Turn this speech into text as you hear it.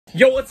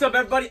Yo, what's up,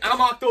 everybody? I'm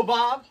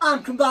OctoBob.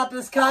 I'm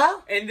Combopulous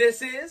Kyle. And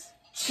this is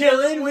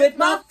Chillin' with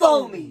my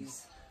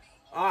foamies.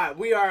 Alright,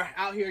 we are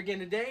out here again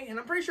today, and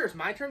I'm pretty sure it's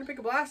my turn to pick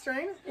a blaster,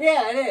 ain't it?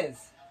 Yeah, it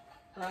is.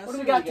 What do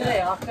we got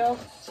today, Octo?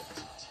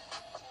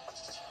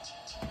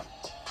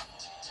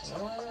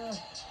 What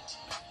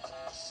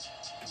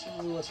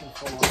are we looking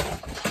for?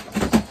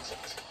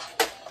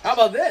 How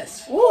about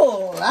this?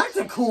 Whoa, that's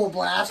a cool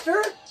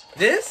blaster.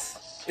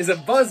 This is a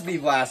BUZZBEE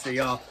blaster,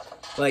 y'all.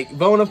 Like,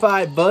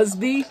 bonafide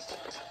BUZZBEE.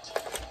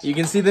 You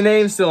can see the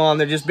name still on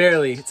there, just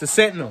barely. It's a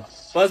Sentinel.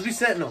 BUZZBEE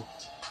Sentinel.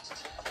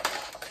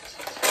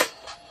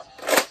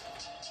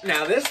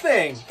 Now, this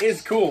thing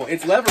is cool.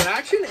 It's lever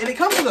action, and it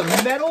comes with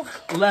a metal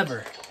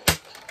lever.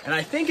 And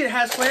I think it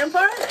has flame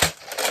fire?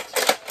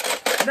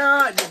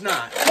 No, it does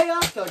not. Hey,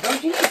 Octo,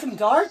 don't you need some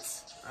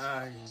darts?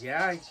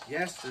 Yeah,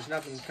 yes, there's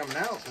nothing coming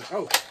out. But,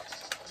 oh.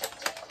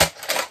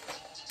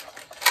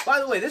 By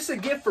the way, this is a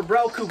gift for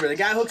Bro Cooper. The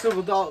guy hooks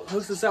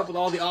us up with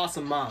all the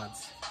awesome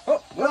mods.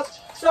 Oh, well.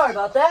 Sorry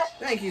about that.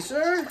 Thank you,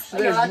 sir. So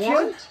I there's got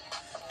one, you.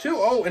 two.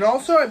 Oh, and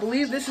also I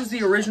believe this is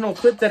the original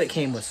clip that it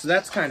came with, so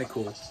that's kind of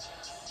cool.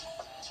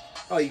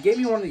 Oh, you gave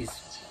me one of these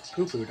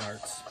poo-poo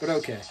darts, but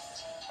okay.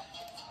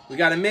 We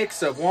got a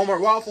mix of Walmart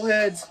waffle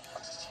heads,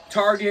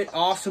 Target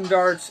awesome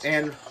darts,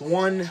 and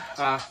one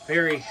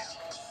very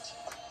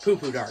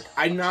poo-poo dart.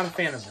 I'm not a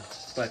fan of them,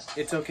 but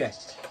it's okay.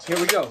 Here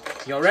we go.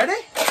 Y'all ready?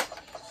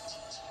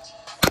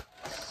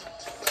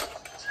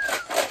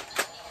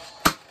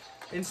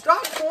 In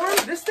stock form,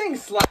 this thing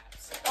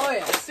slaps. Oh, yeah.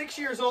 It's 6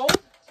 years old.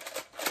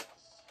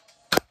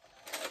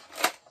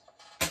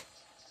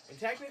 And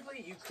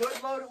technically, you could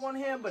load it one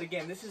hand, but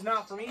again, this is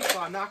not for me, so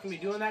I'm not going to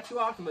be doing that too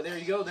often. But there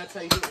you go. That's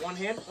how you do it one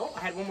hand. Oh,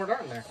 I had one more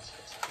dart in there.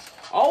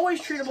 Always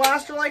treat a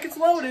blaster like it's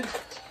loaded.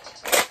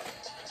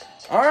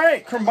 All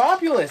right,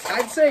 Combopulous,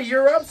 I'd say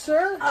you're up,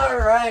 sir.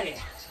 Alrighty.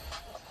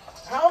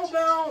 How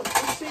about,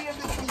 let's see if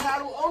it's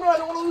compatible. Oh, no, I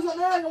don't want to lose that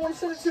mag. I want to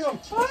send it to him.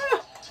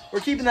 Ah!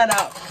 We're keeping that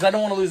out because I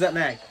don't want to lose that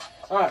mag.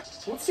 All right,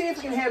 let's see if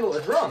we can handle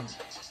a drum.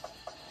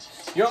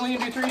 You're only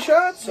going to do 3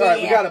 shots? All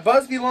right, we got a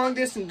BUZZBEE long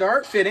distance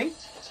dart fitting.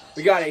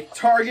 We got a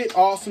Target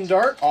awesome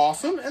dart,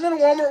 awesome. And then a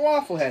Walmart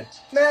waffle head,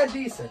 mad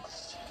decent.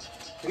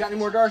 We got any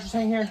more darts just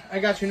hang here? I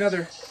got you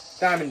another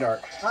diamond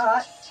dart. All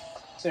right.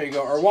 There you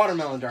go, or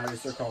watermelon dart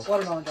as they're called.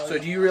 Watermelon dart. So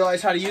do you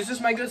realize how to use this,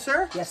 my good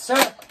sir? Yes,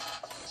 sir.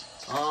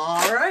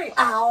 All right.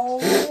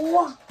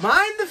 Ow.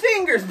 Mind the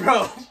fingers,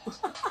 bro.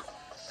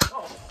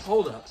 Oh,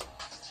 hold up.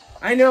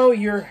 I know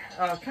you're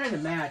kind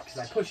of mad because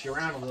I pushed you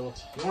around a little.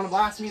 You want to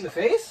blast me in the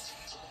face?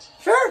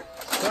 Sure.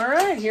 All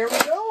right, here we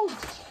go.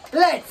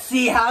 Let's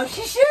see how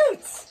she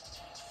shoots.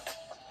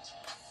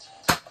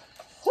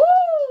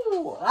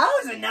 Woo! That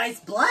was a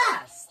nice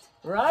blast.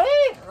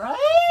 Right?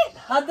 Right?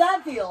 How'd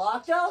that feel,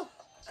 Octo?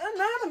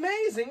 Not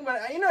amazing,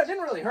 but you know, it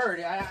didn't really hurt.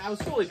 I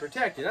was fully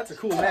protected. That's a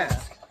cool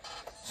mask.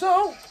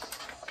 So,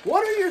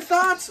 what are your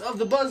thoughts of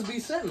the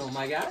BUZZBEE Sentinel,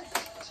 my guy?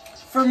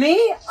 For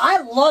me,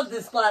 I love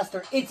this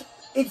blaster.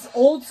 It's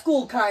old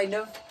school, kind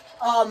of.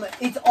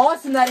 It's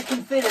awesome that it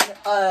can fit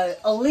an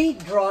elite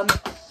drum.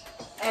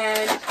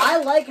 And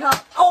I like how...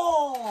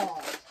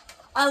 Oh!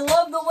 I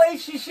love the way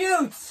she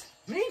shoots.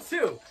 Me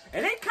too.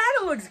 And it kind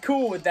of looks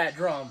cool with that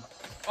drum.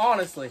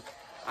 Honestly.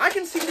 I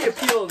can see the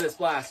appeal of this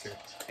blaster.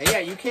 And yeah,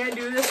 you can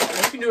do this.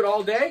 You can do it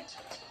all day.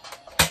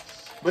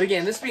 But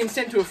again, this is being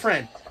sent to a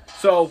friend.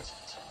 So,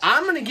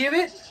 I'm going to give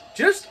it...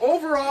 Just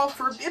overall,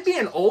 for it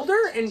being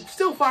older and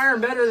still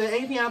firing better than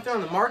anything out there on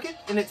the market,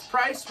 and its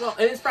price, well,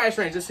 in its price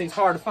range, this thing's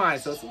hard to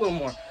find, so it's a little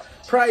more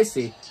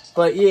pricey.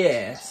 But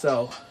yeah,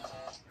 so,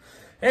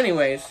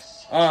 anyways,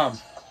 I'm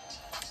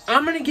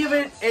going to give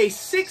it a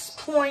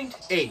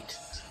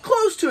 6.8.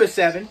 Close to a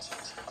 7,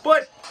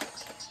 but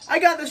I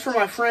got this for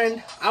my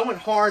friend. I went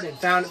hard and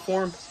found it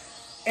for him,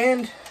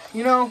 and,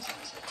 you know...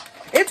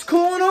 It's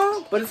cool and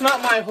all, but it's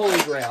not my holy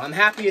grail. I'm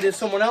happy it is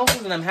someone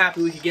else's, and I'm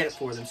happy we could get it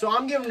for them. So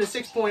I'm giving it a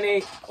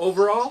 6.8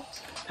 overall.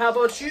 How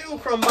about you,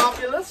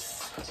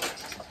 Combopulous?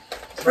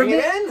 Bring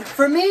it in.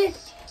 For me,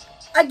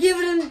 I give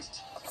it a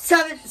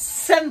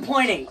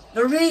 7.8.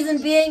 The reason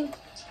being,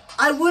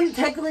 I wouldn't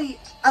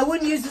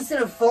use this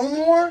in a foam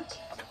war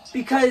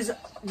because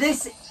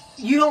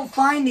you don't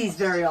find these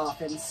very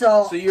often.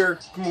 So you're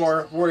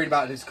more worried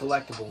about its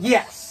collectible.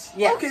 Yes.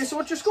 Yes. Okay, so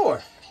what's your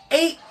score?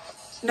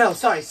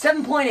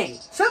 7.8.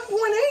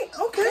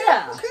 7.8? Okay.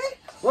 Yeah. Okay.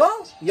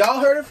 Well,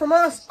 y'all heard it from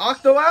us.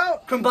 Octo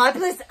out.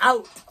 Combopulous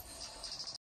out.